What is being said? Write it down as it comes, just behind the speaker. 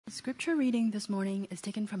Scripture reading this morning is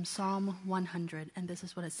taken from Psalm 100, and this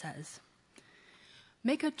is what it says.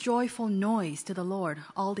 Make a joyful noise to the Lord,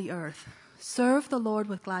 all the earth. Serve the Lord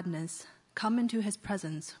with gladness. Come into his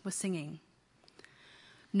presence with singing.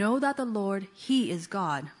 Know that the Lord, he is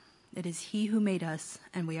God. It is he who made us,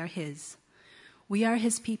 and we are his. We are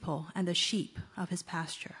his people and the sheep of his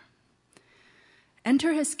pasture.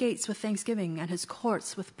 Enter his gates with thanksgiving and his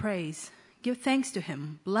courts with praise. Give thanks to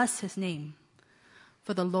him. Bless his name.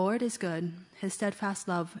 For the Lord is good, his steadfast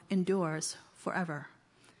love endures forever,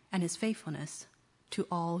 and his faithfulness to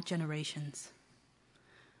all generations.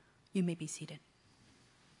 You may be seated.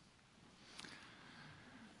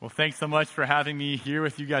 Well, thanks so much for having me here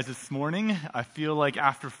with you guys this morning. I feel like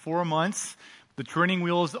after 4 months, the training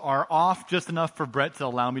wheels are off just enough for Brett to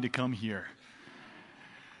allow me to come here.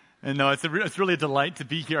 And no, it's really a delight to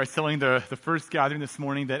be here. I was telling the first gathering this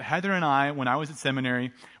morning that Heather and I, when I was at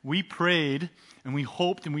seminary, we prayed and we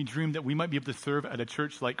hoped and we dreamed that we might be able to serve at a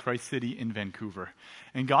church like Christ City in Vancouver.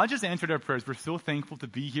 And God just answered our prayers. We're so thankful to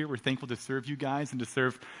be here. We're thankful to serve you guys and to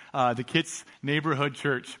serve the Kits Neighborhood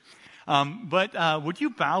Church. But would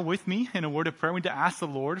you bow with me in a word of prayer? We need to ask the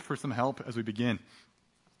Lord for some help as we begin.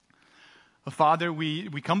 Father,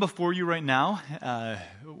 we come before you right now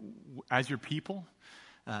as your people.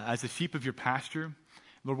 As the sheep of your pasture.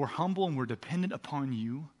 Lord, we're humble and we're dependent upon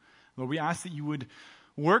you. Lord, we ask that you would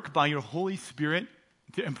work by your Holy Spirit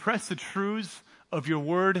to impress the truths of your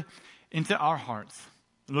word into our hearts.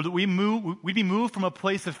 Lord, that we'd be moved from a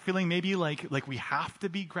place of feeling maybe like we have to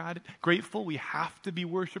be grateful, we have to be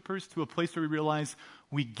worshipers, to a place where we realize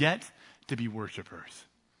we get to be worshipers.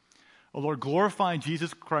 Oh Lord, glorify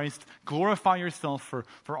Jesus Christ, glorify yourself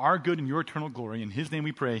for our good and your eternal glory. In his name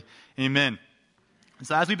we pray, amen.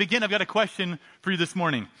 So as we begin, I've got a question for you this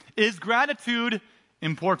morning. Is gratitude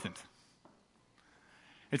important?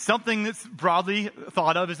 It's something that's broadly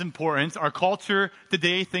thought of as important. Our culture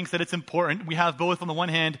today thinks that it's important. We have both, on the one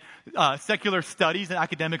hand, secular studies and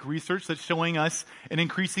academic research that's showing us in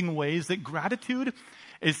increasing ways that gratitude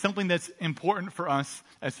is something that's important for us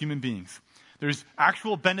as human beings. There's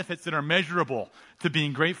actual benefits that are measurable to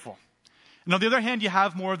being grateful. And on the other hand, you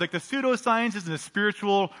have more of like the pseudosciences and the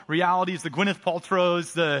spiritual realities, the Gwyneth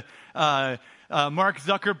Paltrows, the Mark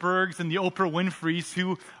Zuckerbergs, and the Oprah Winfreys,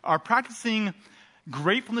 who are practicing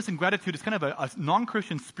gratefulness and gratitude as kind of a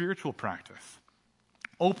non-Christian spiritual practice.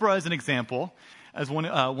 Oprah, as an example,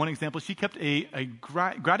 one example, she kept a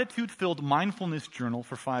gratitude-filled mindfulness journal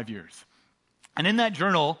for 5 years. And in that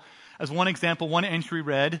journal, as one example, one entry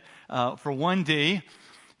read, for one day,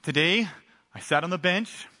 today, I sat on the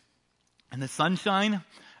bench in the sunshine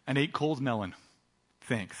and ate cold melon.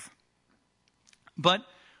 Thanks. But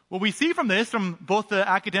what we see from this, from both the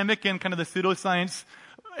academic and kind of the pseudoscience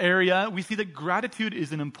area, we see that gratitude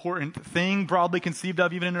is an important thing, broadly conceived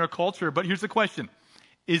of even in our culture. But here's the question.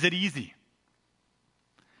 Is it easy?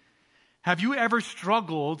 Have you ever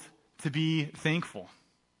struggled to be thankful?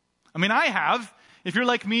 I mean, I have. If you're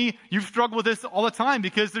like me, you've struggled with this all the time,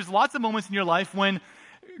 because there's lots of moments in your life when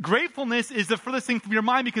gratefulness is the furthest thing from your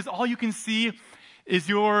mind, because all you can see is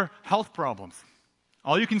your health problems.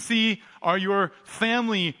 All you can see are your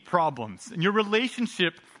family problems and your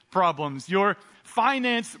relationship problems, your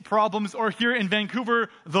finance problems, or here in Vancouver,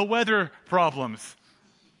 the weather problems.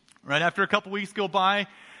 Right after a couple weeks go by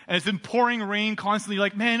and it's been pouring rain constantly,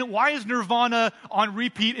 like, man, why is Nirvana on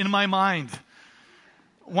repeat in my mind?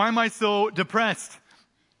 Why am I so depressed?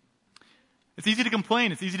 It's easy to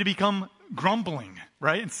complain. It's easy to become grumbling,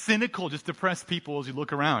 right? And cynical, just depressed people as you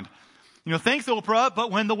look around. You know, thanks, Oprah, but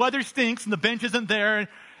when the weather stinks and the bench isn't there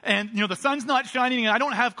and, you know, the sun's not shining and I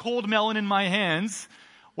don't have cold melon in my hands,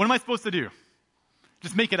 what am I supposed to do?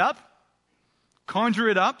 Just make it up? Conjure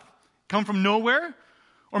it up? Come from nowhere?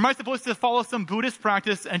 Or am I supposed to follow some Buddhist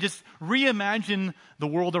practice and just reimagine the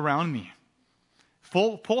world around me?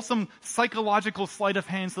 Pull some psychological sleight of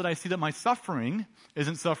hand so that I see that my suffering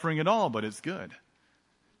isn't suffering at all, but it's good.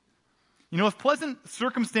 You know, if pleasant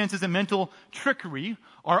circumstances and mental trickery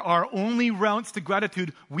are our only routes to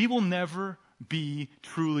gratitude, we will never be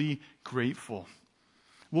truly grateful.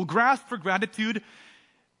 We'll grasp for gratitude,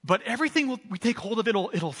 but everything we take hold of,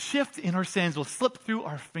 it'll shift in our sands. It'll slip through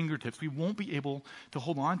our fingertips. We won't be able to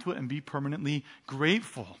hold on to it and be permanently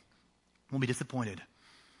grateful. We'll be disappointed.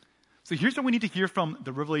 So here's what we need to hear from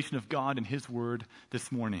the revelation of God and his word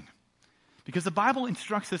this morning. Because the Bible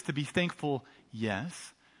instructs us to be thankful,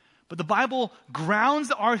 yes, but the Bible grounds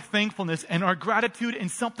our thankfulness and our gratitude in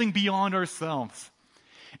something beyond ourselves.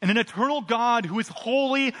 And an eternal God who is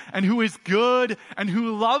holy and who is good and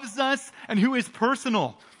who loves us and who is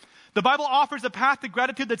personal. The Bible offers a path to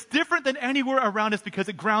gratitude that's different than anywhere around us, because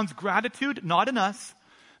it grounds gratitude not in us,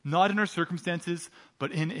 not in our circumstances,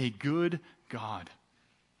 but in a good God.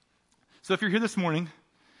 So if you're here this morning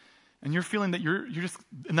and you're feeling that you're just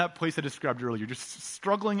in that place I described earlier, you're just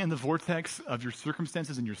struggling in the vortex of your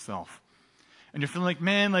circumstances and yourself, and you're feeling like,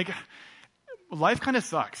 man, like life kind of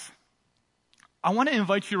sucks, I want to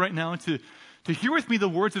invite you right now to hear with me the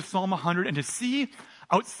words of Psalm 100 and to see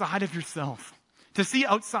outside of yourself, to see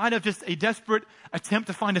outside of just a desperate attempt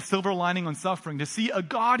to find a silver lining on suffering, to see a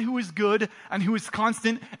God who is good and who is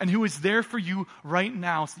constant and who is there for you right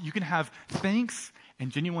now so that you can have thanks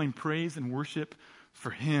and genuine praise and worship for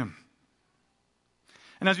him.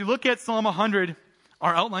 And as we look at Psalm 100,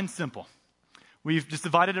 our outline's simple. We've just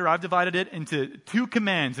divided it, or I've divided it into two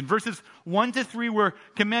commands. In verses 1 to 3, we're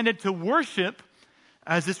commanded to worship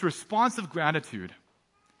as this response of gratitude.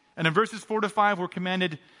 And in verses 4 to 5, we're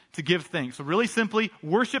commanded to give thanks. So really simply,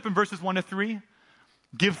 worship in verses 1 to 3,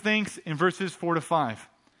 give thanks in verses 4 to 5.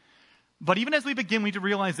 But even as we begin, we need to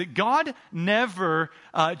realize that God never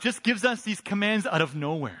just gives us these commands out of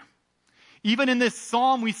nowhere. Even in this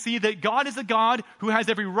psalm, we see that God is a God who has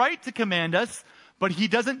every right to command us, but he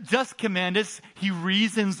doesn't just command us, he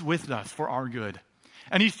reasons with us for our good.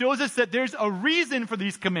 And he shows us that there's a reason for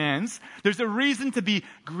these commands. There's a reason to be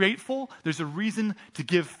grateful. There's a reason to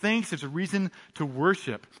give thanks. There's a reason to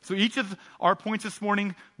worship. So each of our points this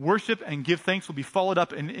morning, worship and give thanks, will be followed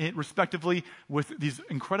up respectively with these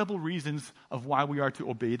incredible reasons of why we are to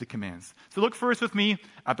obey the commands. So look first with me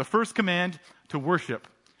at the first command, to worship.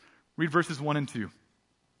 Read verses 1 and 2.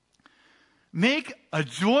 Make a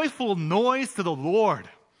joyful noise to the Lord,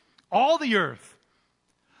 all the earth.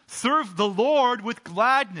 Serve the Lord with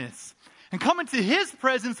gladness and come into his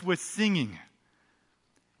presence with singing.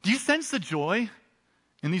 Do you sense the joy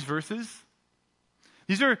in these verses?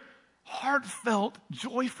 These are heartfelt,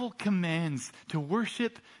 joyful commands to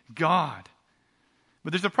worship God.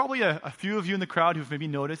 But there's probably a few of you in the crowd who've maybe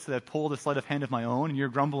noticed that I've pulled a sleight of hand of my own and you're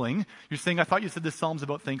grumbling. You're saying, I thought you said this psalm's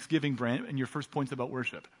about Thanksgiving, Brent, and your first point's about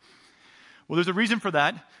worship. Well, there's a reason for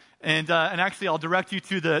that. And actually, I'll direct you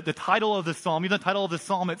to the title of the psalm. Even the title of the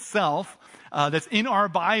psalm itself that's in our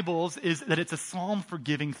Bibles is that it's a psalm for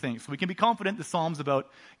giving thanks. So we can be confident the psalm's about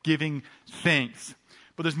giving thanks.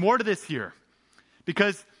 But there's more to this here.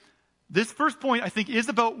 Because this first point, I think, is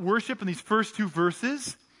about worship in these first two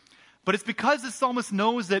verses. But it's because the psalmist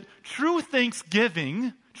knows that true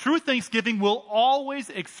thanksgiving will always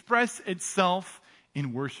express itself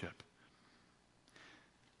in worship.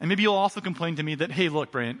 And maybe you'll also complain to me that, hey,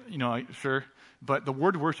 look, Brian, sure, but the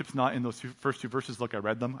word worship's not in those first two verses. Look, I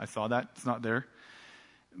read them. I saw that. It's not there.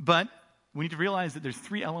 But we need to realize that there's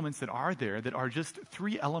three elements that are there that are just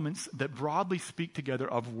three elements that broadly speak together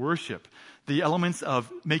of worship. The elements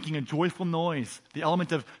of making a joyful noise, the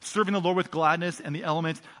element of serving the Lord with gladness, and the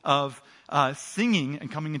element of singing and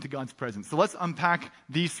coming into God's presence. So let's unpack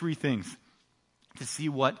these three things to see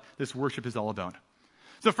what this worship is all about.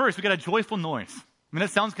 So first, we got a joyful noise. I mean,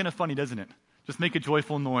 that sounds kind of funny, doesn't it? Just make a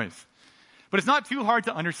joyful noise. But it's not too hard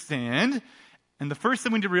to understand. And the first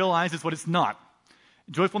thing we need to realize is what it's not.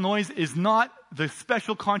 Joyful noise is not the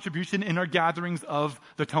special contribution in our gatherings of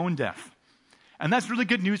the tone deaf. And that's really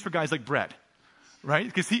good news for guys like Brett, right?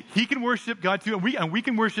 Because he can worship God too, and we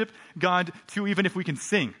can worship God too, even if we can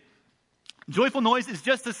sing. Joyful noise is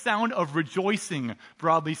just a sound of rejoicing,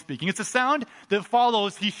 broadly speaking. It's a sound that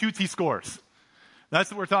follows he shoots, he scores. That's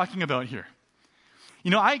what we're talking about here.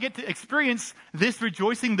 I get to experience this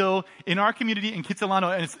rejoicing, though, in our community in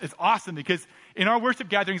Kitsilano, and it's awesome because in our worship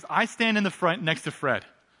gatherings, I stand in the front next to Fred.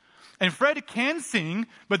 And Fred can sing,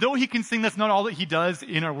 but though he can sing, that's not all that he does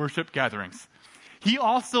in our worship gatherings. He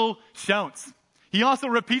also shouts. He also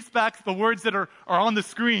repeats back the words that are on the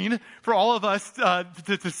screen for all of us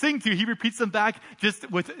to sing to. He repeats them back just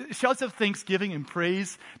with shouts of thanksgiving and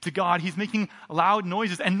praise to God. He's making loud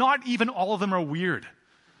noises, and not even all of them are weird.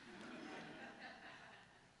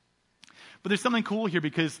 But there's something cool here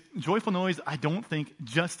because joyful noise, I don't think,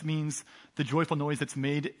 just means the joyful noise that's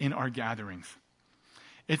made in our gatherings.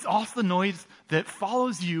 It's also the noise that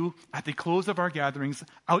follows you at the close of our gatherings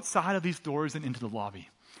outside of these doors and into the lobby.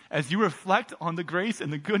 As you reflect on the grace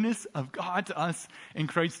and the goodness of God to us in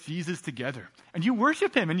Christ Jesus together. And you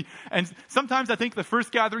worship him. And sometimes I think the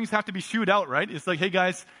first gatherings have to be shooed out, right? It's like, hey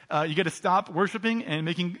guys, you got to stop worshiping and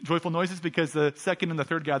making joyful noises because the second and the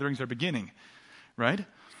third gatherings are beginning, right?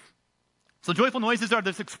 So joyful noises are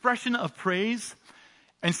this expression of praise.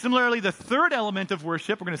 And similarly, the third element of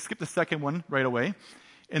worship, we're going to skip the second one right away.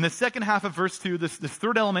 In the second half of verse 2, this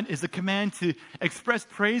third element is the command to express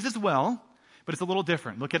praise as well, but it's a little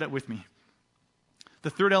different. Look at it with me. The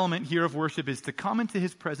third element here of worship is to come into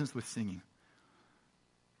his presence with singing.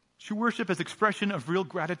 True worship as expression of real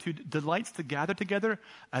gratitude delights to gather together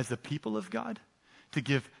as the people of God, to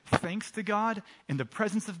give thanks to God in the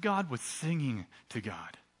presence of God with singing to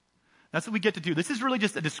God. That's what we get to do. This is really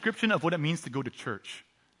just a description of what it means to go to church.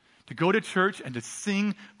 To go to church and to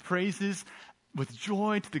sing praises with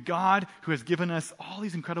joy to the God who has given us all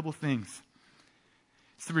these incredible things.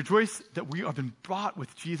 It's to rejoice that we have been bought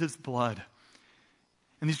with Jesus' blood.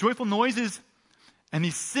 And these joyful noises and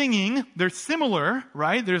these singing, they're similar,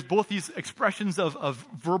 right? There's both these expressions of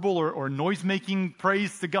verbal or noise-making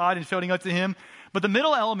praise to God and shouting out to Him. But the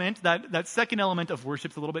middle element, that second element of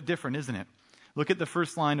worship is a little bit different, isn't it? Look at the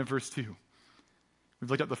first line of verse 2. We've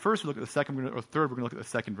looked at the first, we look at the second, or third, we're going to look at the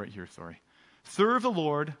second right here, sorry. Serve the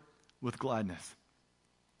Lord with gladness.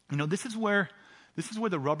 You know, this is where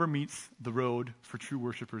the rubber meets the road for true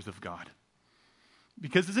worshipers of God.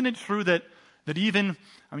 Because isn't it true that even,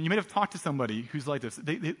 you may have talked to somebody who's like this.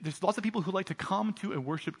 There's lots of people who like to come to a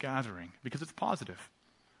worship gathering because it's positive.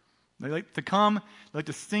 They like to come, they like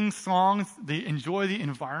to sing songs, they enjoy the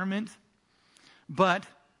environment. But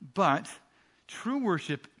true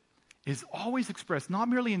worship is always expressed not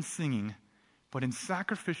merely in singing, but in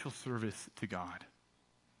sacrificial service to God.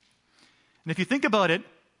 And if you think about it,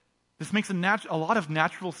 this makes a lot of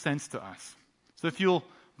natural sense to us. So if you'll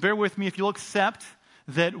bear with me, if you'll accept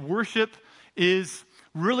that worship is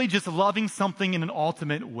really just loving something in an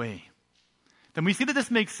ultimate way, then we see that this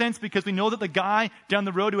makes sense because we know that the guy down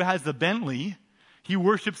the road who has the Bentley, he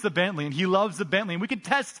worships the Bentley and he loves the Bentley. And we can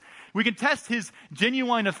test his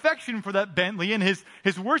genuine affection for that Bentley and his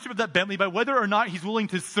worship of that Bentley by whether or not he's willing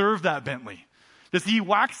to serve that Bentley. Does he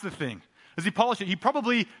wax the thing? Does he polish it? He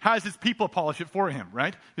probably has his people polish it for him,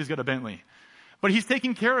 right? He's got a Bentley. But he's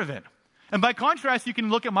taking care of it. And by contrast, you can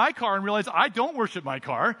look at my car and realize I don't worship my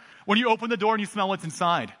car when you open the door and you smell what's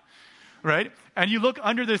inside, right? And you look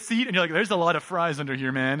under the seat and you're like, there's a lot of fries under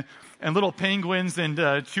here, man. And little penguins and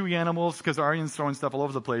chewy animals because Aryan's throwing stuff all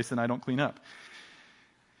over the place and I don't clean up.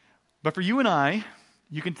 But for you and I,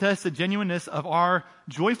 you can test the genuineness of our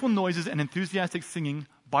joyful noises and enthusiastic singing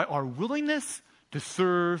by our willingness to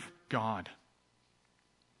serve God.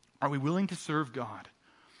 Are we willing to serve God?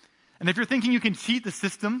 And if you're thinking you can cheat the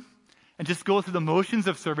system and just go through the motions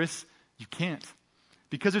of service, you can't.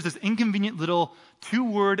 Because there's this inconvenient little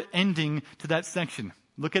two-word ending to that section.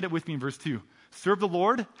 Look at it with me in verse 2. Serve the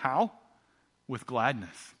Lord, how? With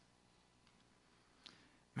gladness.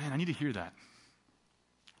 Man, I need to hear that.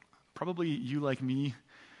 Probably you, like me,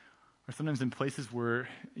 are sometimes in places where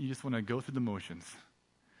you just want to go through the motions.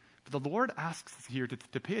 But the Lord asks us here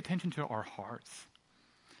to pay attention to our hearts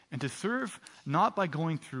and to serve not by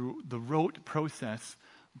going through the rote process,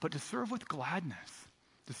 but to serve with gladness.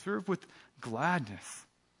 To serve with gladness.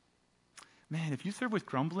 Man, if you serve with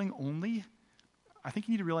grumbling only, I think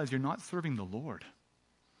you need to realize you're not serving the Lord.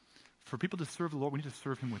 For people to serve the Lord, we need to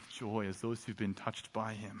serve Him with joy as those who've been touched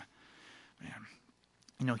by Him.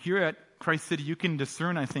 Man, here at Christ City, you can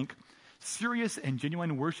discern, I think, serious and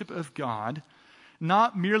genuine worship of God,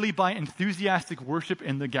 not merely by enthusiastic worship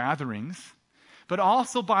in the gatherings, but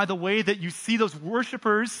also by the way that you see those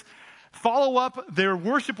worshipers follow up their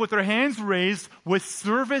worship with their hands raised with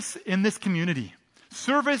service in this community.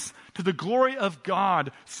 Service to the glory of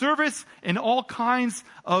God. Service in all kinds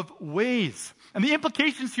of ways. And the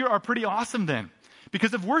implications here are pretty awesome then.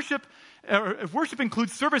 Because if worship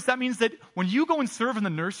includes service, that means that when you go and serve in the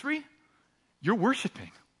nursery, you're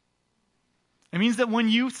worshiping. It means that when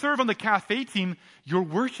you serve on the cafe team, you're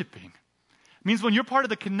worshiping. It means when you're part of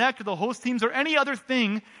the Connect or the host teams or any other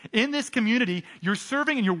thing in this community, you're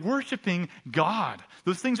serving and you're worshiping God.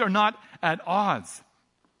 Those things are not at odds.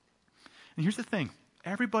 And here's the thing.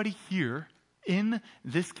 Everybody here in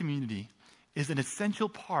this community is an essential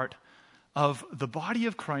part of the body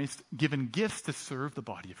of Christ, given gifts to serve the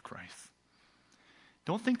body of Christ.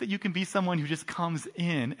 Don't think that you can be someone who just comes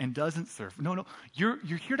in and doesn't serve. No. You're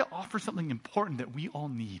here to offer something important that we all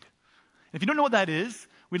need. And if you don't know what that is,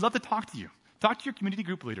 we'd love to talk to you. Talk to your community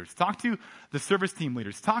group leaders. Talk to the service team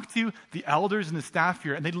leaders. Talk to the elders and the staff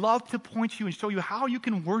here. And they'd love to point you and show you how you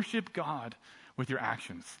can worship God with your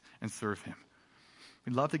actions and serve Him.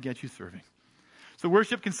 We'd love to get you serving. So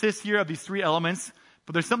worship consists here of these three elements,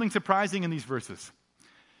 but there's something surprising in these verses.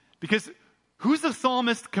 Because who's the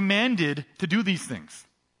psalmist commanded to do these things?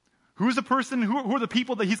 Who's the person, who are the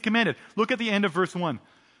people that he's commanded? Look at the end of verse 1.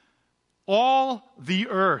 All the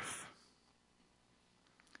earth.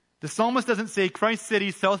 The psalmist doesn't say Christ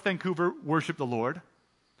City, South Vancouver, worship the Lord.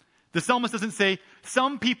 The psalmist doesn't say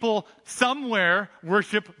some people somewhere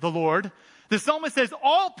worship the Lord. The psalmist says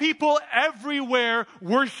all people everywhere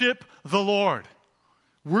worship the Lord.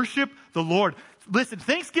 Worship the Lord. listen,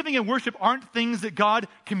 thanksgiving and worship aren't things that God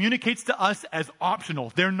communicates to us as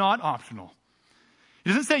optional. They're not optional. He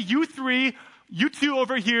doesn't say, you three, you two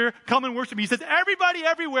over here, come and worship me. He says, everybody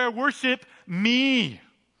everywhere worship me.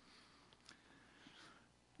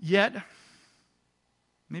 Yet,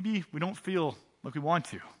 maybe we don't feel like we want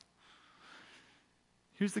to.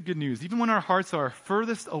 Here's the good news. Even when our hearts are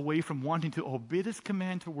furthest away from wanting to obey this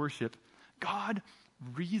command to worship, God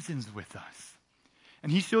reasons with us.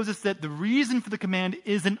 And he shows us that the reason for the command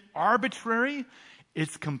isn't arbitrary,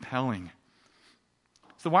 it's compelling.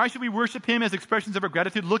 So why should we worship him as expressions of our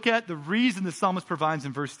gratitude? Look at the reason the psalmist provides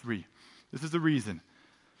in verse 3. This is the reason.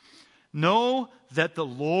 Know that the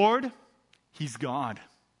Lord, he's God.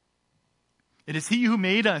 It is he who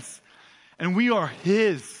made us, and we are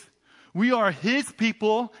his. We are his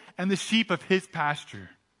people and the sheep of his pasture.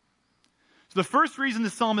 So the first reason the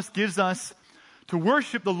psalmist gives us to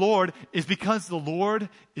worship the Lord is because the Lord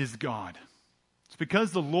is God. It's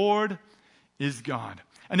because the Lord is God.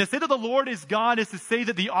 And to say that the Lord is God is to say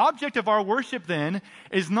that the object of our worship then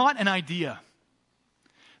is not an idea.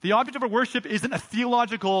 The object of our worship isn't a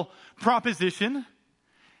theological proposition.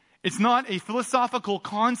 It's not a philosophical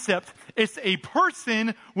concept. It's a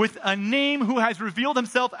person with a name who has revealed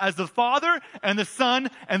himself as the Father and the Son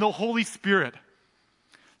and the Holy Spirit.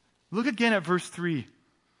 Look again at verse 3.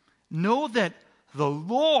 Know that the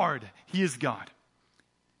Lord, he is God.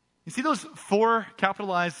 You see those 4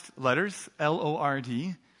 capitalized letters,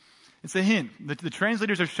 L-O-R-D? It's a hint. The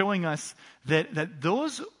translators are showing us that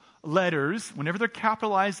those letters, whenever they're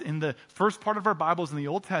capitalized in the first part of our Bibles in the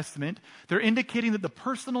Old Testament, they're indicating that the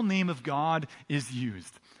personal name of God is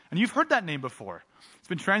used. And you've heard that name before. It's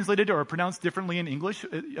been translated or pronounced differently in English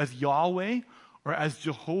as Yahweh or as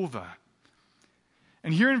Jehovah.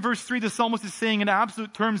 And here in verse 3, the psalmist is saying in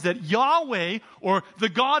absolute terms that Yahweh, or the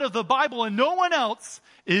God of the Bible and no one else,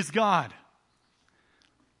 is God.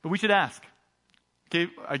 But we should ask,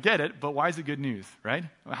 okay, I get it, but why is it good news, right?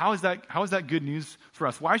 How is that good news for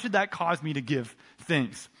us? Why should that cause me to give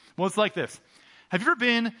thanks? Well, it's like this. Have you ever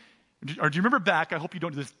been, or do you remember back, I hope you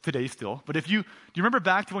don't do this today still, but do you remember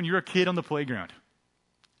back to when you were a kid on the playground?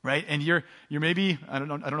 Right? And you're maybe, I don't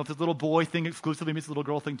know if it's a little boy thing exclusively, maybe it's a little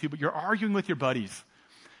girl thing too, but you're arguing with your buddies.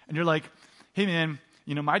 And you're like, hey man,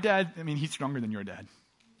 my dad, he's stronger than your dad.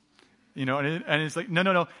 And it's like,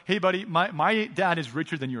 no. Hey buddy, my dad is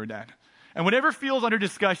richer than your dad. And whatever feels under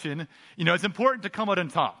discussion, it's important to come out on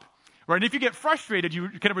top. Right? And if you get frustrated, you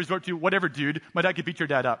kind of resort to, whatever dude, my dad could beat your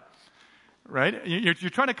dad up. Right? You're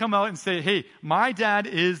trying to come out and say, hey, my dad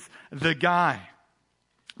is the guy.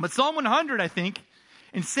 But Psalm 100, I think,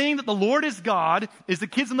 in saying that the Lord is God, is the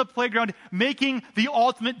kids on the playground making the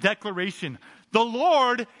ultimate declaration. The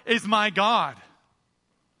Lord is my God.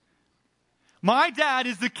 My dad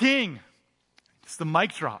is the king. It's the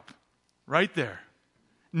mic drop right there.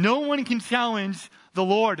 No one can challenge the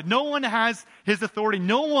Lord. No one has his authority.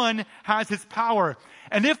 No one has his power.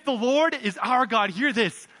 And if the Lord is our God, hear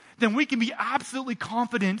this, then we can be absolutely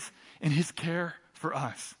confident in his care for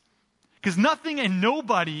us. Because nothing and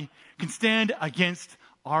nobody can stand against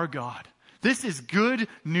our God. This is good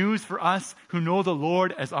news for us who know the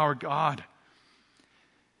Lord as our God.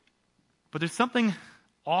 But there's something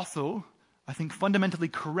also, I think, fundamentally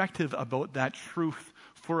corrective about that truth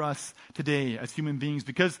for us today as human beings.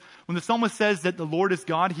 Because when the psalmist says that the Lord is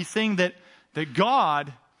God, he's saying that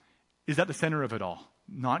God is at the center of it all,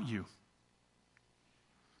 not you.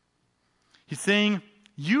 He's saying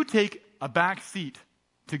you take a back seat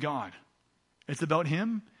to God. It's about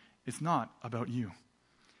him. It's not about you.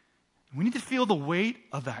 We need to feel the weight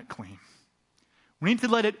of that claim. We need to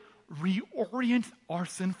let it reorient our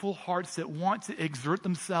sinful hearts that want to exert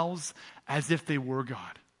themselves as if they were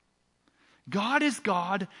God. God is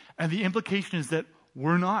God, and the implication is that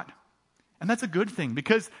we're not. And that's a good thing,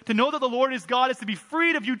 because to know that the Lord is God is to be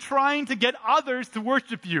freed of you trying to get others to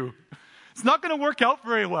worship you. It's not going to work out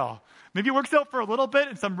very well. Maybe it works out for a little bit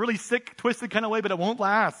in some really sick, twisted kind of way, but it won't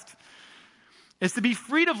last. It's to be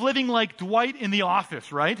freed of living like Dwight in The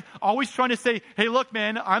Office, right? Always trying to say, hey, look,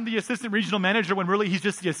 man, I'm the assistant regional manager, when really he's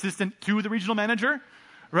just the assistant to the regional manager,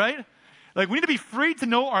 right? Like, we need to be free to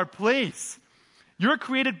know our place. You're a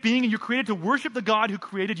created being, and you're created to worship the God who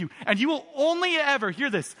created you. And you will only ever, hear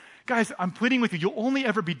this, guys, I'm pleading with you, you'll only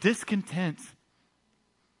ever be discontent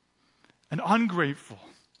and ungrateful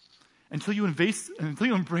until you embrace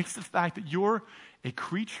the fact that you're a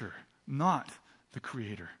creature, not the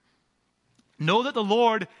creator. Know that the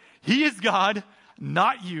Lord, he is God,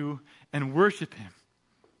 not you, and worship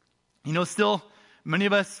him. Still, many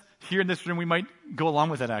of us here in this room, we might go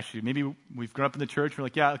along with that actually. Maybe we've grown up in the church, we're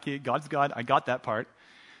like, yeah, okay, God's God, I got that part.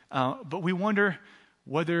 But we wonder,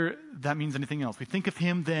 whether that means anything else. We think of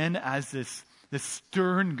him then as this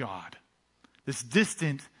stern God, this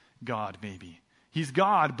distant God maybe. He's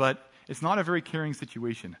God, but it's not a very caring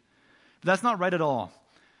situation. But that's not right at all,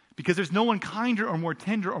 because there's no one kinder or more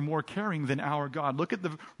tender or more caring than our God. Look at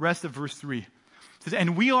the rest of verse 3. It says,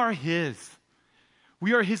 and we are his.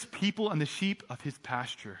 We are his people and the sheep of his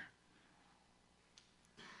pasture.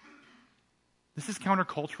 This is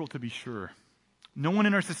countercultural, to be sure. No one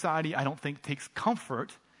in our society, I don't think, takes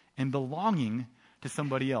comfort in belonging to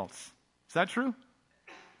somebody else. Is that true?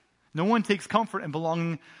 No one takes comfort in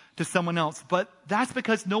belonging to someone else. But that's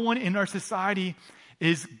because no one in our society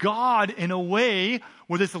is God in a way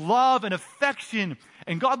where this love and affection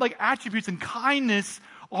and God-like attributes and kindness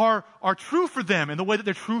are true for them in the way that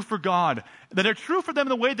they're true for God. That are true for them in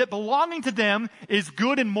the way that belonging to them is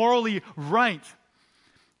good and morally right.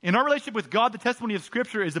 In our relationship with God, the testimony of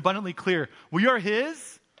Scripture is abundantly clear. We are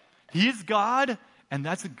his, he is God, and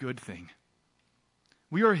that's a good thing.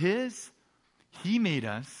 We are his, he made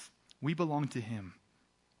us, we belong to him.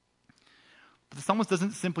 But the psalmist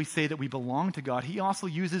doesn't simply say that we belong to God. He also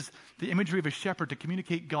uses the imagery of a shepherd to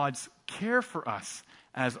communicate God's care for us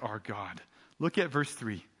as our God. Look at verse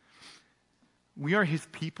 3. We are his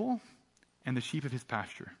people and the sheep of his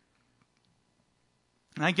pasture.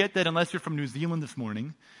 And I get that unless you're from New Zealand this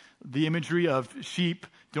morning, the imagery of sheep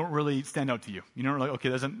don't really stand out to you. You know, like, okay,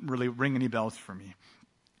 that doesn't really ring any bells for me.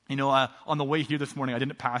 You know, on the way here this morning, I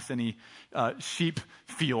didn't pass any sheep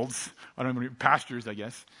fields. I don't know, pastures, I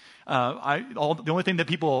guess. The only thing that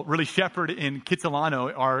people really shepherd in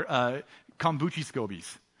Kitsilano are kombucha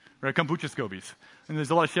scobies, right? Kombucha scobies. And there's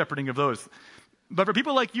a lot of shepherding of those. But for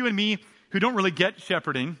people like you and me who don't really get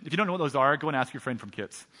shepherding, if you don't know what those are, go and ask your friend from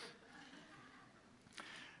Kits.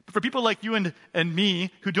 But for people like you and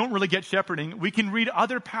me who don't really get shepherding, we can read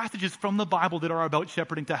other passages from the Bible that are about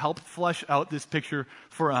shepherding to help flesh out this picture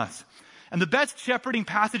for us. And the best shepherding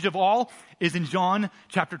passage of all is in John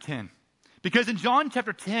chapter 10. Because in John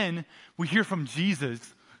chapter 10, we hear from Jesus,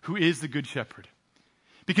 who is the good shepherd.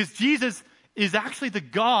 Because Jesus is actually the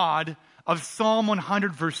God of Psalm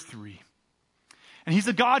 100 verse 3. And he's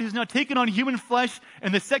a God who's now taken on human flesh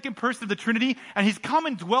in the second person of the Trinity, and he's come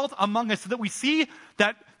and dwelt among us so that we see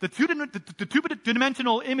that the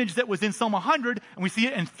two-dimensional image that was in Psalm 100, and we see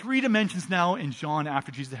it in 3 dimensions now in John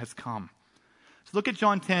after Jesus has come. So look at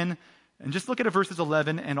John 10, and just look at verses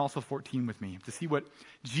 11 and also 14 with me to see what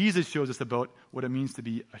Jesus shows us about what it means to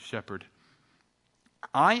be a shepherd.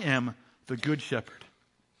 I am the good shepherd.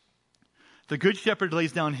 The good shepherd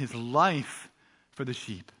lays down his life for the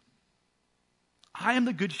sheep. I am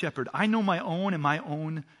the good shepherd. I know my own, and my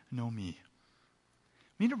own know me.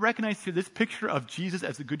 We need to recognize here this picture of Jesus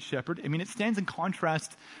as the good shepherd. I mean, it stands in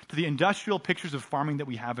contrast to the industrial pictures of farming that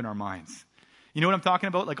we have in our minds. You know what I'm talking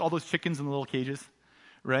about? Like all those chickens in the little cages,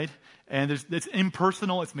 right? And it's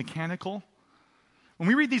impersonal, it's mechanical. When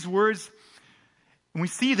we read these words, when we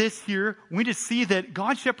see this here, we just see that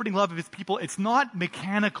God's shepherding love of his people, it's not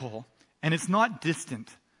mechanical and it's not distant.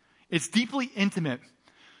 It's deeply intimate.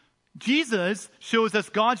 Jesus shows us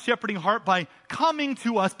God's shepherding heart by coming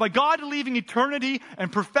to us, by God leaving eternity and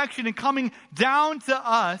perfection and coming down to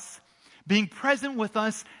us, being present with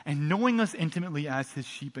us and knowing us intimately as his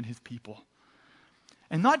sheep and his people.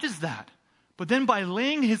 And not just that, but then by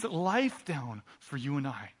laying his life down for you and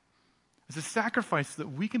I as a sacrifice so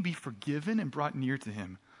that we can be forgiven and brought near to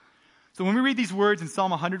him. So when we read these words in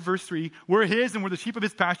Psalm 100 verse 3, we're his and we're the sheep of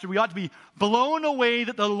his pasture, we ought to be blown away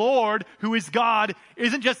that the Lord, who is God,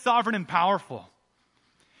 isn't just sovereign and powerful.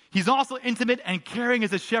 He's also intimate and caring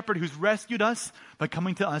as a shepherd who's rescued us by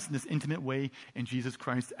coming to us in this intimate way in Jesus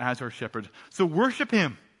Christ as our shepherd. So worship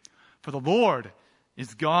him, for the Lord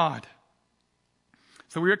is God.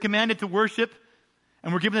 So we are commanded to worship,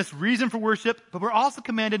 and we're given this reason for worship, but we're also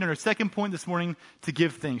commanded in our second point this morning to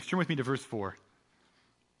give thanks. Turn with me to verse 4.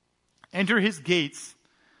 Enter his gates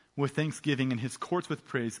with thanksgiving and his courts with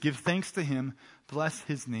praise. Give thanks to him. Bless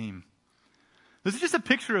his name. This is just a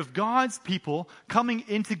picture of God's people coming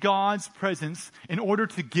into God's presence in order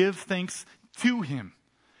to give thanks to him.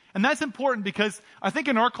 And that's important because I think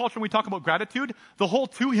in our culture when we talk about gratitude, the whole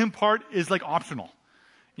to him part is like optional.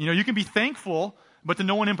 You know, you can be thankful, but to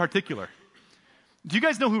no one in particular. Do you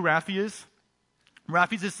guys know who Raffi is?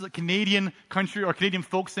 Raffi's this Canadian country or Canadian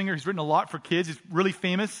folk singer. He's written a lot for kids. He's really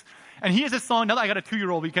famous. And he has a song, now that I got a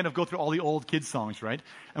 2-year-old, we kind of go through all the old kids songs, right?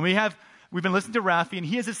 And we've been listening to Raffi, and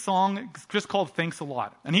he has a song just called Thanks a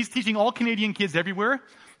Lot. And he's teaching all Canadian kids everywhere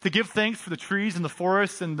to give thanks for the trees and the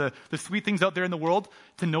forests and the sweet things out there in the world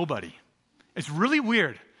to nobody. It's really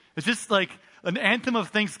weird. It's just like an anthem of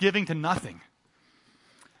thanksgiving to nothing.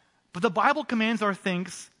 But the Bible commands our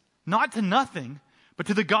thanks not to nothing, but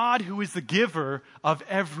to the God who is the giver of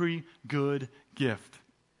every good gift.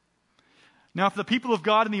 Now, for the people of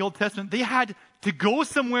God in the Old Testament, they had to go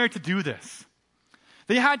somewhere to do this.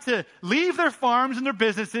 They had to leave their farms and their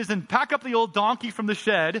businesses and pack up the old donkey from the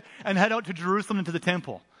shed and head out to Jerusalem and to the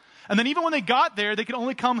temple. And then even when they got there, they could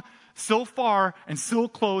only come so far and so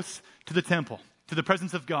close to the temple, to the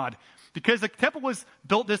presence of God. Because the temple was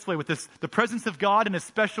built this way, with the presence of God in a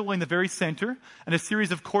special way in the very center and a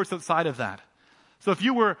series of courts outside of that. So if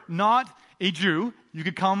you were not a Jew, you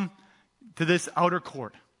could come to this outer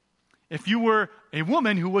court. If you were a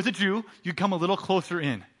woman who was a Jew, you'd come a little closer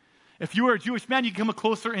in. If you were a Jewish man, you'd come a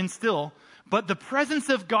closer in still. But the presence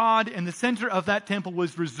of God in the center of that temple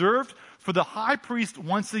was reserved for the high priest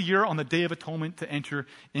once a year on the Day of Atonement to enter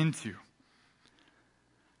into.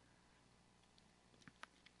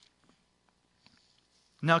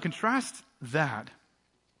 Now contrast that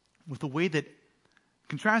with the way that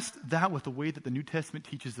the New Testament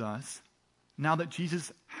teaches us, now that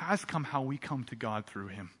Jesus has come, how we come to God through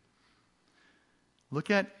him.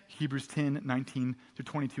 Look at Hebrews 10, 19 to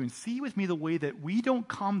 22, and see with me the way that we don't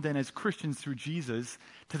come then as Christians through Jesus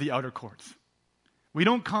to the outer courts. We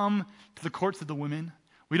don't come to the courts of the women.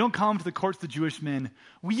 We don't come to the courts of the Jewish men.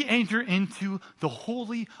 We enter into the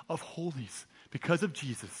Holy of Holies because of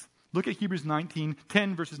Jesus. Look at Hebrews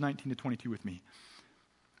 10 verses 19 to 22 with me.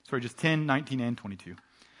 Sorry, just 10, 19, and 22.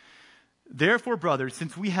 Therefore, brothers,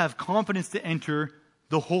 since we have confidence to enter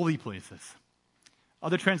the holy places.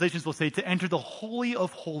 Other translations will say to enter the Holy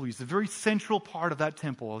of Holies, the very central part of that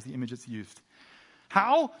temple is the image that's used.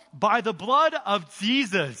 How? By the blood of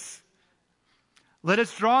Jesus. Let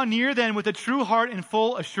us draw near then with a true heart and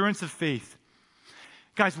full assurance of faith.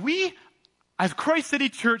 Guys, we, as Christ City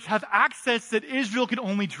Church, have access that Israel could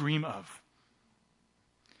only dream of.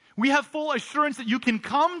 We have full assurance that you can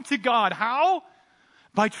come to God. How?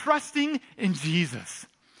 By trusting in Jesus.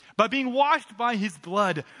 By being washed by his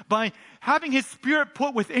blood, by having his Spirit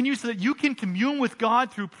put within you so that you can commune with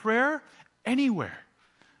God through prayer anywhere,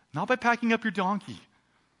 not by packing up your donkey.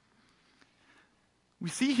 We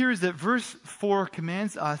see here is that verse 4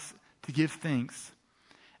 commands us to give thanks.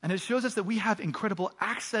 And it shows us that we have incredible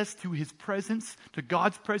access to his presence, to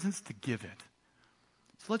God's presence, to give it.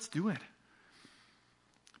 So let's do it.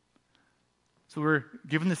 So we're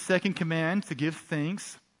given the second command to give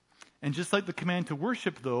thanks. And just like the command to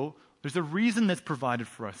worship, though, there's a reason that's provided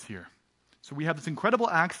for us here. So we have this incredible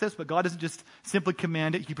access, but God doesn't just simply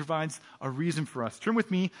command it. He provides a reason for us. Turn with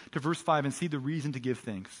me to verse 5 and see the reason to give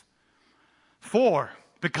thanks.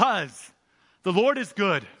 Because the Lord is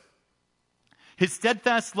good. His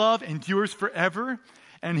steadfast love endures forever,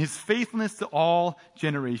 and his faithfulness to all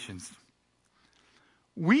generations.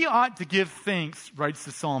 We ought to give thanks, writes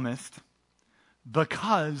the psalmist,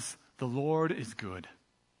 because the Lord is good.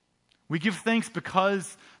 We give thanks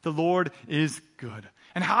because the Lord is good.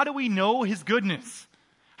 And how do we know his goodness?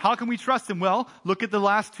 How can we trust him? Well, look at the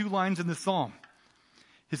last two lines in the psalm.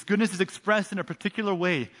 His goodness is expressed in a particular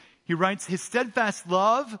way. He writes, his steadfast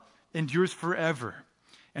love endures forever,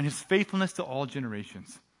 and his faithfulness to all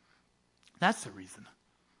generations. That's the reason.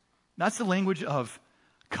 That's the language of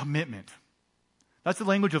commitment. That's the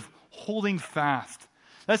language of holding fast.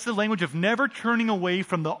 That's the language of never turning away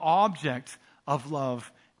from the object of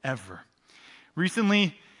love ever.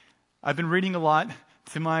 Recently, I've been reading a lot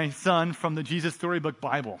to my son from the Jesus Storybook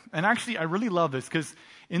Bible. And actually, I really love this because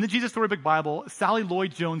in the Jesus Storybook Bible, Sally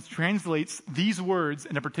Lloyd-Jones translates these words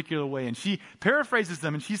in a particular way. And she paraphrases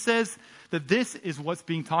them and she says that this is what's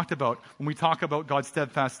being talked about when we talk about God's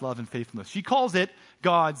steadfast love and faithfulness. She calls it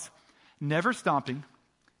God's never stopping,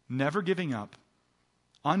 never giving up,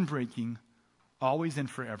 unbreaking, always and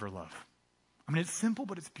forever love. I mean, it's simple,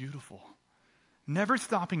 but it's beautiful. Never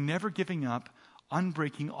stopping, never giving up,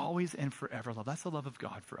 unbreaking, always and forever love. That's the love of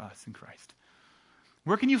God for us in Christ.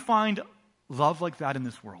 Where can you find love like that in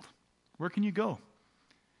this world? Where can you go?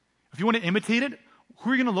 If you want to imitate it, who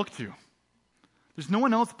are you going to look to? There's no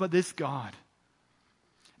one else but this God.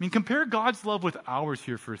 I mean, compare God's love with ours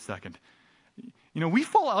here for a second. You know, we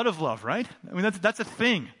fall out of love, right? I mean, that's a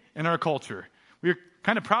thing in our culture. We're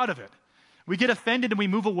kind of proud of it. We get offended and we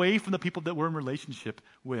move away from the people that we're in relationship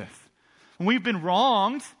with. When we've been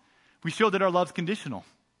wronged, we show that our love's conditional.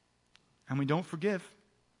 And we don't forgive.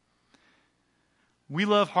 We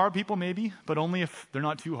love hard people maybe, but only if they're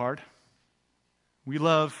not too hard. We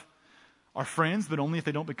love our friends, but only if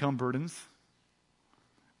they don't become burdens.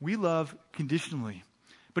 We love conditionally.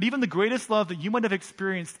 But even the greatest love that you might have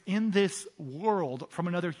experienced in this world from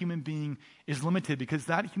another human being is limited because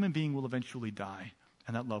that human being will eventually die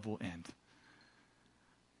and that love will end.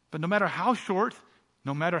 But no matter how short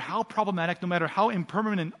No matter how problematic, no matter how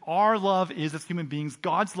impermanent our love is as human beings,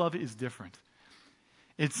 God's love is different.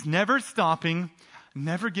 It's never stopping,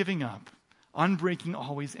 never giving up, unbreaking,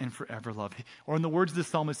 always and forever love. Or in the words of the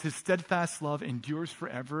psalmist, his steadfast love endures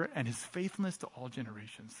forever and his faithfulness to all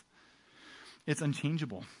generations. It's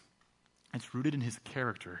unchangeable. It's rooted in his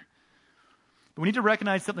character. But we need to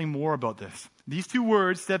recognize something more about this. These two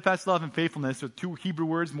words, steadfast love and faithfulness, are two Hebrew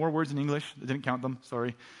words, more words in English. I didn't count them,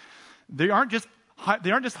 sorry. They aren't just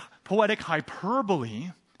poetic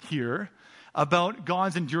hyperbole here about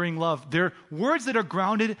God's enduring love. They're words that are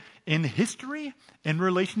grounded in history and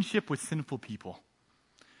relationship with sinful people.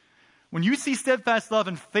 When you see steadfast love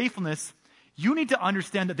and faithfulness, you need to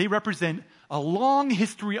understand that they represent a long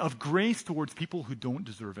history of grace towards people who don't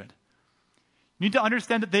deserve it. You need to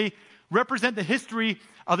understand that they represent the history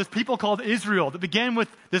of this people called Israel that began with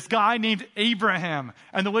this guy named Abraham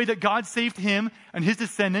and the way that God saved him and his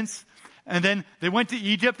descendants. And then they went to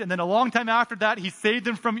Egypt, and then a long time after that, he saved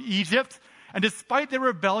them from Egypt. And despite their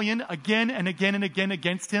rebellion again and again and again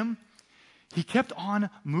against him, he kept on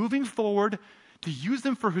moving forward to use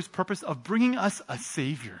them for his purpose of bringing us a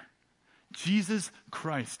Savior, Jesus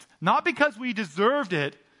Christ. Not because we deserved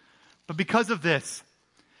it, but because of this.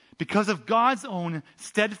 Because of God's own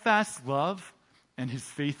steadfast love and his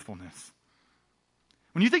faithfulness.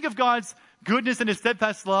 When you think of God's goodness and his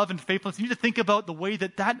steadfast love and faithfulness, you need to think about the way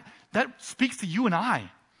that speaks to you and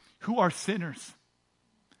I, who are sinners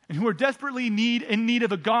and who are desperately in need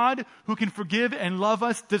of a God who can forgive and love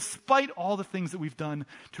us despite all the things that we've done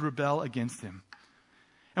to rebel against him.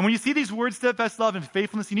 And when you see these words, steadfast love and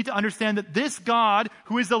faithfulness, you need to understand that this God,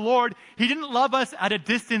 who is the Lord, he didn't love us at a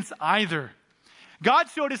distance either. God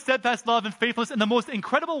showed his steadfast love and faithfulness in the most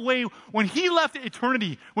incredible way when he left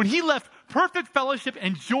eternity, when he left perfect fellowship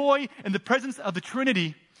and joy in the presence of the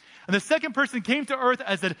Trinity. And the second person came to earth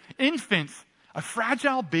as an infant, a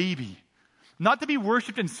fragile baby, not to be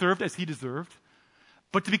worshipped and served as he deserved,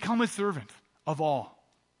 but to become a servant of all.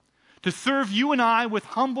 To serve you and I with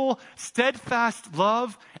humble, steadfast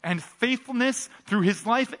love and faithfulness through his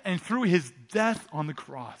life and through his death on the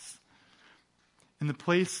cross in the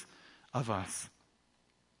place of us.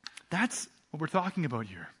 That's what we're talking about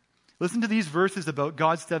here. Listen to these verses about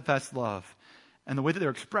God's steadfast love and the way that they're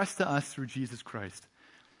expressed to us through Jesus Christ.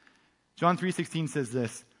 John 3:16 says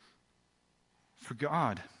this, "For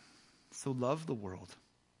God so loved the world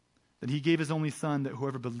that he gave his only Son, that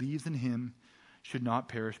whoever believes in him should not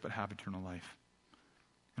perish but have eternal life."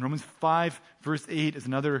 And Romans 5 verse 8 is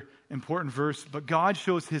another important verse. "But God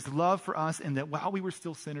shows his love for us in that while we were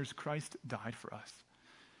still sinners, Christ died for us."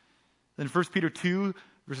 Then 1 Peter 2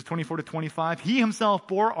 verses 24 to 25, "He himself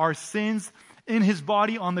bore our sins in his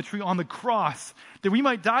body on the tree, on the cross, that we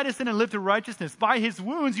might die to sin and live to righteousness. By his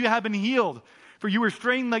wounds you have been healed. For you were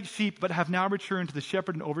straying like sheep, but have now returned to the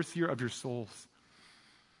shepherd and overseer of your souls."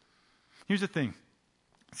 Here's the thing.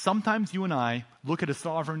 Sometimes you and I look at a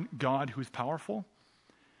sovereign God who is powerful,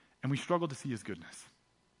 and we struggle to see his goodness.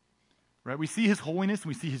 Right? We see his holiness, and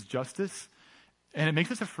we see his justice, and it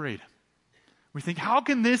makes us afraid. We think, how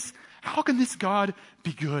can this God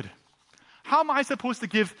be good? How am I supposed to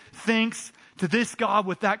give thanks to this God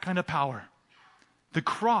with that kind of power? The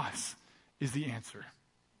cross is the answer.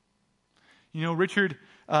 You know, Richard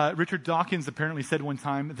Dawkins apparently said one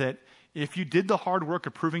time that if you did the hard work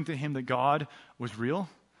of proving to him that God was real,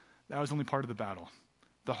 that was only part of the battle.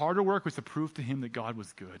 The harder work was to prove to him that God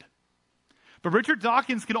was good. But Richard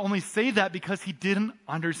Dawkins could only say that because he didn't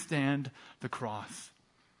understand the cross.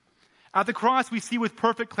 At the cross, we see with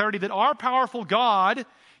perfect clarity that our powerful God,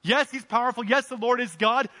 yes, he's powerful, yes, the Lord is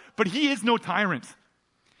God, but he is no tyrant.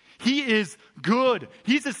 He is good.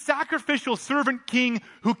 He's a sacrificial servant king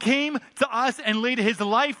who came to us and laid his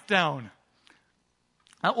life down.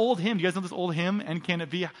 That old hymn, do you guys know this old hymn? How can it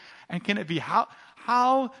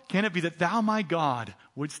be that thou, my God,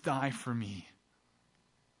 wouldst die for me?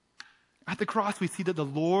 At the cross, we see that the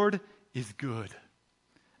Lord is good.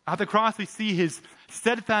 At the cross, we see his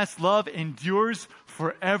steadfast love endures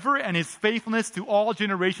forever and his faithfulness to all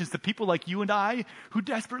generations, to people like you and I who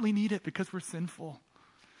desperately need it because we're sinful.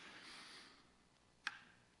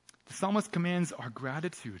 The psalmist commands our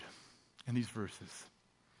gratitude in these verses.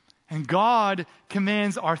 And God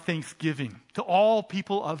commands our thanksgiving to all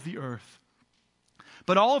people of the earth.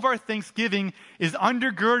 But all of our thanksgiving is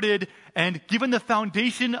undergirded and given the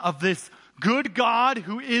foundation of this good God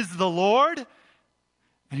who is the Lord,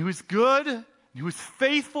 and who is good, and who is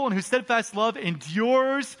faithful, and whose steadfast love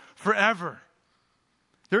endures forever.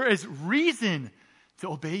 There is reason to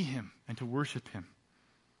obey him and to worship him.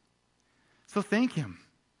 So thank him.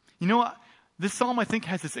 You know, this psalm, I think,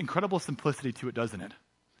 has this incredible simplicity to it, doesn't it?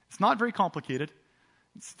 It's not very complicated.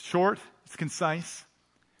 It's short, it's concise,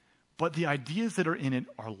 but the ideas that are in it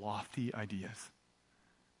are lofty ideas.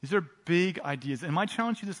 These are big ideas. And my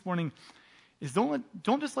challenge to you this morning is don't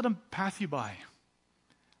just let them pass you by.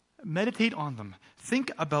 Meditate on them.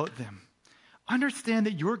 Think about them. Understand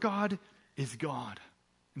that your God is God,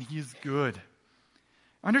 and he is good.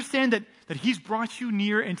 Understand that he's brought you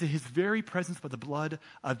near into his very presence by the blood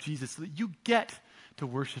of Jesus so that you get to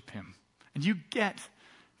worship him, and you get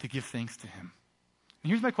to give thanks to him. And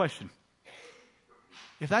here's my question.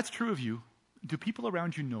 If that's true of you, do people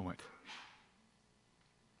around you know it?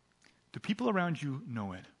 Do people around you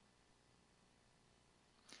know it?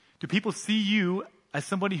 Do people see you as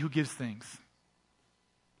somebody who gives thanks?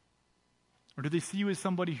 Or do they see you as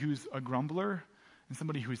somebody who's a grumbler and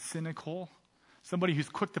somebody who's cynical, somebody who's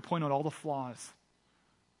quick to point out all the flaws?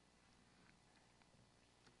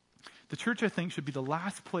 The church, I think, should be the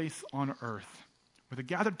last place on earth where the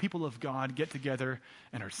gathered people of God get together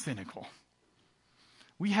and are cynical.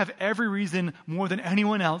 We have every reason, more than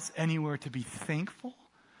anyone else anywhere, to be thankful,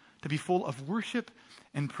 to be full of worship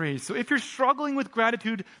and praise. So if you're struggling with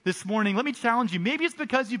gratitude this morning, let me challenge you. Maybe it's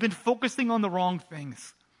because you've been focusing on the wrong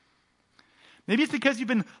things. Maybe it's because you've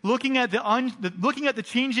been looking at the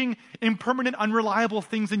changing, impermanent, unreliable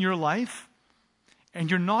things in your life, and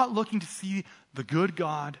you're not looking to see the good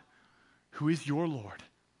God who is your Lord.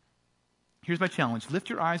 Here's my challenge. Lift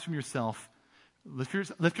your eyes from yourself. Lift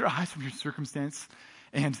your eyes from your circumstance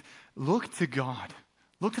and look to God.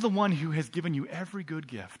 Look to the one who has given you every good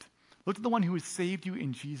gift. Look to the one who has saved you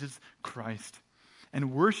in Jesus Christ.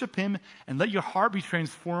 And worship him and let your heart be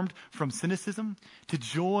transformed from cynicism to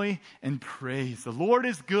joy and praise. The Lord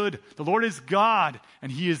is good. The Lord is God,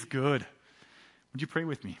 and he is good. Would you pray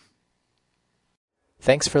with me?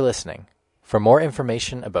 Thanks for listening. For more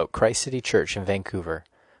information about Christ City Church in Vancouver,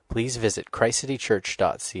 please visit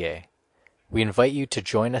christcitychurch.ca. We invite you to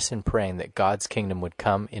join us in praying that God's kingdom would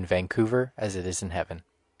come in Vancouver as it is in heaven.